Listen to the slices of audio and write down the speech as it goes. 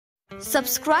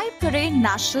Subscribe करें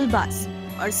national बस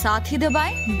और साथ ही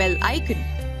दबाएं bell icon.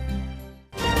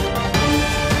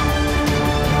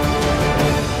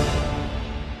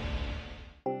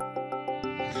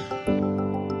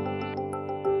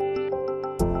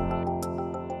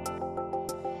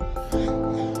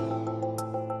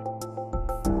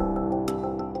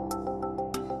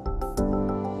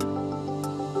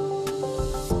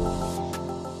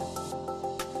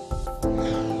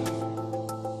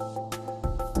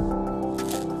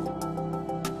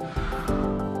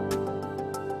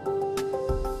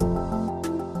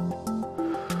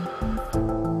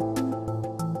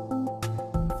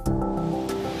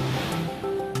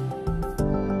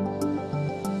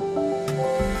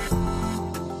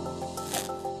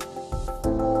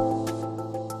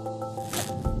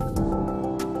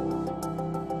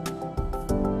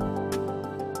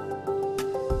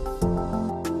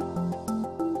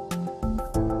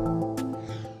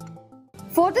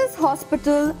 Fortis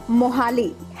Hospital,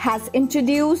 Mohali has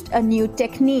introduced a new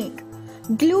technique,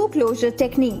 glue closure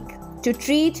technique, to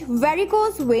treat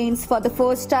varicose veins for the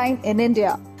first time in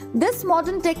India. This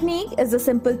modern technique is a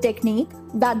simple technique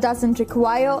that doesn't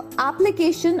require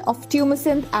application of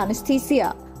tumescent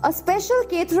anesthesia. A special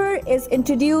catheter is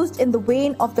introduced in the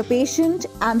vein of the patient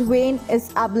and vein is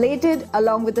ablated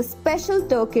along with a special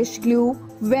Turkish glue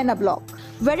vena block.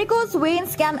 Varicose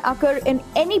veins can occur in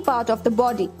any part of the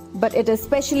body, but it is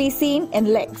especially seen in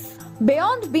legs.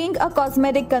 Beyond being a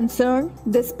cosmetic concern,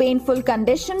 this painful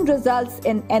condition results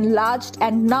in enlarged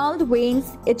and gnarled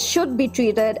veins. It should be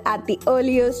treated at the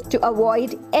earliest to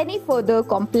avoid any further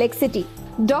complexity.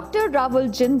 Dr. Ravul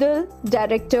Jindal,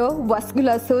 Director,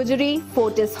 Vascular Surgery,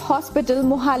 Fortis Hospital,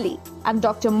 Mohali, and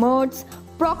Dr. Merts,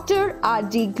 Proctor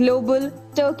RD Global,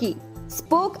 Turkey,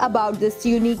 spoke about this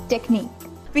unique technique.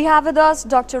 We have with us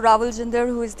Dr. Ravul Jindal,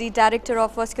 who is the Director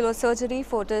of Vascular Surgery,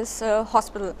 Fortis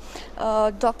Hospital.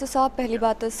 Doctor साहब, पहली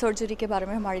बात surgery के बारे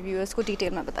में हमारे viewers को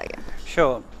detail में बताइए.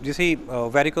 Sure. You see,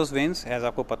 varicose veins, as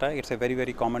आपको पता है, it's a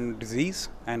very common disease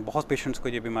and बहुत पेशेंट्स को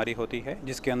ये बीमारी होती है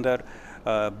जिसके अंदर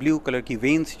ब्लू कलर की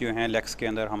वेन्स जो हैं लेग्स के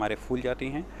अंदर हमारे फूल जाती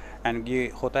हैं. एंड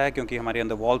ये होता है क्योंकि हमारे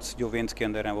अंदर वॉल्स जो वेन्स के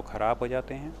अंदर हैं वो ख़राब हो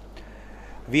जाते हैं.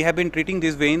 We have been treating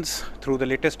these veins through the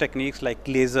latest techniques like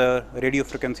laser,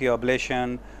 radiofrequency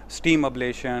ablation, steam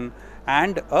ablation,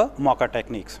 and MOCA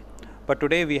techniques. But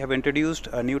today we have introduced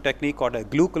a new technique called a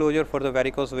glue closure for the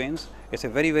varicose veins. It's a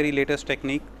very latest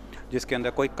technique जिसके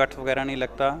अंदर कोई cut वगैरह नहीं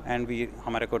लगता and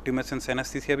हमारे को tumescent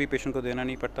anesthesia भी patient को देना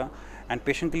नहीं पड़ता एंड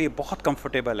पेशेंट के लिए बहुत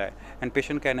कंफर्टेबल है and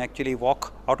patient can actually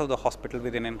walk out of the hospital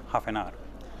with in half an hour.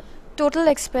 Total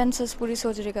expenses पूरी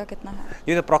सर्जरी का कितना है?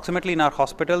 Yes, approximately in our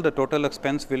hospital the total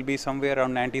expense will be somewhere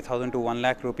around 90,000 to 1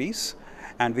 lakh rupees,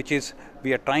 and which is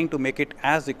we are trying to make it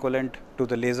as equivalent to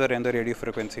the laser and the radio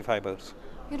frequency fibers.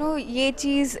 You know, ये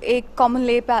चीज़ एक common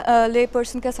lay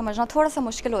person का समझना थोड़ा सा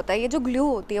मुश्किल होता है. ये जो glue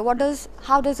होती है,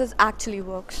 how does this actually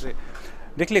works?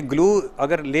 देख ले, glue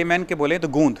अगर layman के बोले तो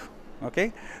गूंद,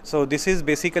 okay? So this is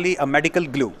basically a medical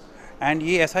glue, and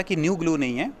ये ऐसा कि new glue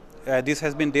नहीं है. This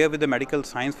has been there with the medical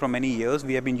science for many years.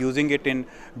 We have been using it in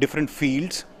different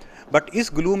fields. But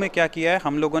इस glue में क्या किया है,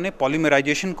 हम लोगों ने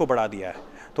polymerization को बढ़ा दिया है.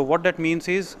 तो what that means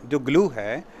is जो glue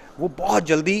है वो बहुत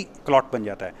जल्दी clot बन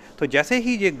जाता है. तो जैसे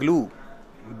ही ये glue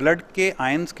blood के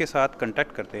ions के साथ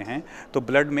contact करते हैं तो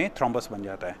blood में thrombus बन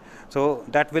जाता है. So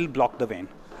that will block the vein.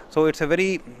 So it's a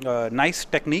very nice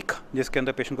technique जिसके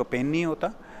अंदर patient को pain नहीं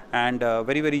होता and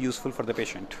very useful for the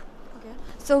patient.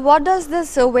 So what does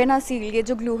this vena seal, ये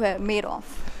जो glue है, made of?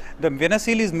 The vena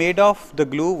seal is made of the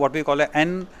glue what we call a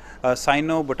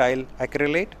N-cyanobutyl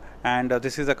acrylate, and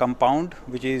this is a compound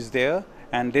which is there,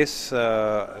 and this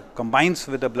combines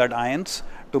with the blood ions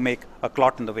to make a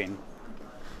clot in the vein.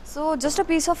 So just a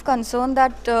piece of concern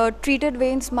that treated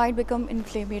veins might become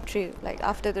inflammatory like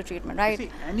after the treatment, right?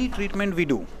 See, any treatment we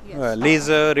do, yes.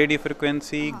 Laser,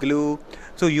 radiofrequency, glue,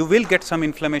 so you will get some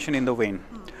inflammation in the vein.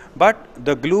 But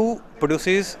the glue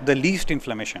produces the least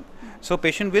inflammation. So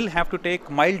patient will have to take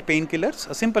mild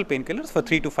painkillers, simple painkillers for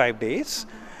 3 to 5 days,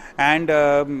 and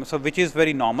so which is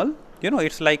very normal. You know,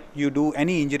 it's like you do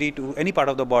any injury to any part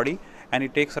of the body and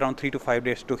it takes around 3 to 5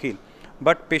 days to heal.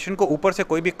 But patient को ऊपर से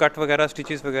कोई भी cut वगैरह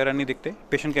stitches वगैरह नहीं दिखते.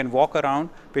 Patient can walk around.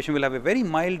 Patient will have a very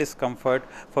mild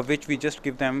discomfort for which we just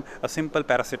give them a simple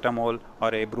paracetamol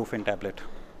or a brufen tablet.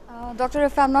 Doctor,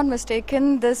 if I'm not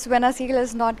mistaken, this vena seal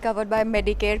is not covered by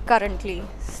Medicare currently.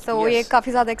 So yes. ये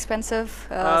काफ़ी ज़्यादा expensive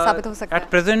साबित हो सकता है.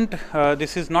 At present,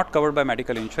 this is not covered by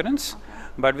medical insurance,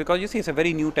 but because you see it's a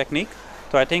very new technique,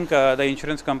 so I think the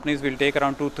insurance companies will take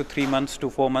around 2 to 3 months to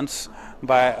 4 months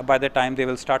by the time they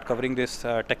will start covering this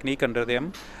technique under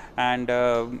them.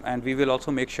 and we will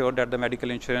also make sure that the medical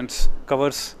insurance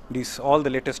covers all the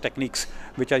latest techniques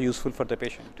which are useful for the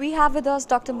patient. We have with us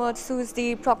Dr. Merts, who is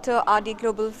the Proctor RD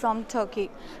Global from Turkey.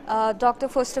 Doctor,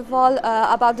 first of all,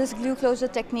 about this glue closure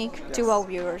technique to our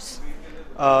viewers.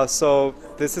 So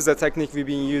this is a technique we've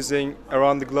been using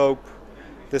around the globe.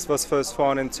 This was first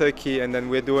found in Turkey, and then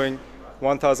we're doing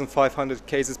 1,500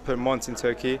 cases per month in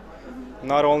Turkey.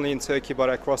 Not only in Turkey, but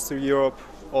across to Europe,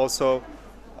 also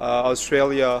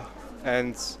Australia,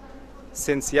 and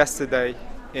since yesterday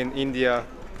in India,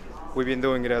 we've been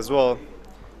doing it as well.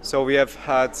 So we have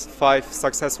had 5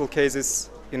 successful cases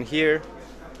in here,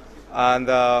 and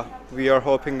we are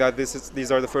hoping that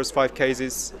these are the first 5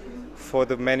 cases for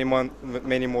the many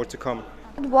more to come.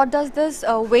 And what does this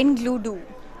vein glue do?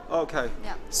 Okay.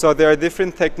 Yeah. So there are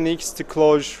different techniques to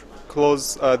close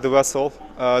the vessel,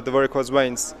 the varicose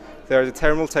veins. There are the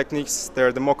thermal techniques, there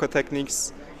are the Mocha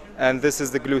techniques, and this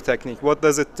is the glue technique. What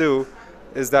does it do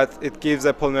is that it gives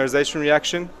a polymerization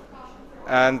reaction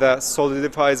and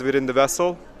solidifies within the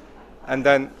vessel, and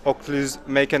then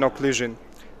make an occlusion.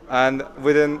 And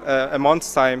within a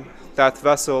month's time, that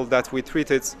vessel that we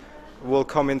treated will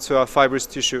come into a fibrous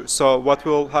tissue. So what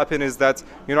will happen is that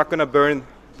you're not going to burn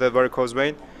the varicose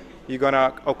vein, you're going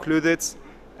to occlude it,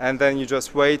 and then you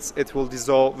just wait. It will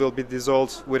be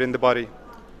dissolved within the body.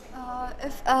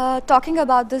 If talking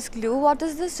about this glue, what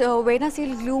is this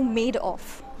VenaSeal glue made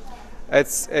of?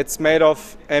 It's made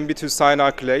of Mb2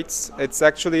 cyanalkylates. It's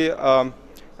actually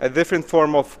a different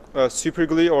form of super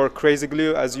glue or crazy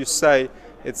glue, as you say.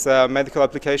 It's a medical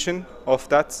application of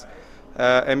that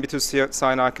Mb2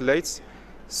 cyanalkylates.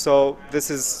 So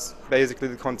this is basically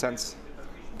the contents.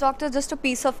 Doctor, just a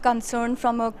piece of concern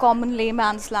from a common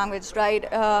layman's language, right?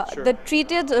 Sure. The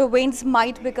treated veins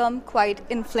might become quite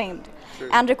inflamed. Sure.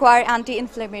 And require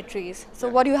anti-inflammatories. So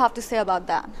what do you have to say about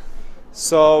that?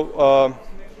 So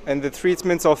in the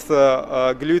treatments of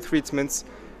the glue treatments,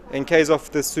 in case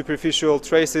of the superficial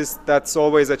traces, that's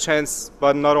always a chance,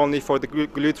 but not only for the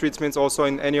glue treatments, also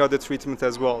in any other treatment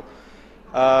as well.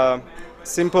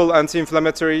 Simple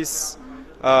anti-inflammatories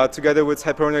together with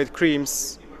hyperhormonate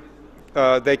creams,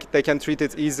 they can treat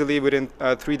it easily within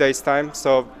 3 days' time,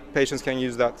 so patients can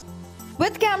use that.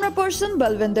 With camera person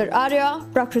Balwinder Arya,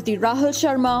 Prakriti Rahul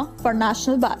Sharma for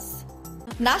National Buzz.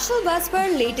 National Buzz पर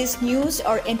latest news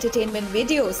और entertainment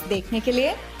videos देखने के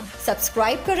लिए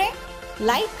subscribe करें,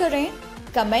 like करें,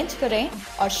 comment करें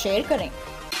और share करें।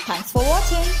 Thanks for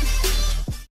watching.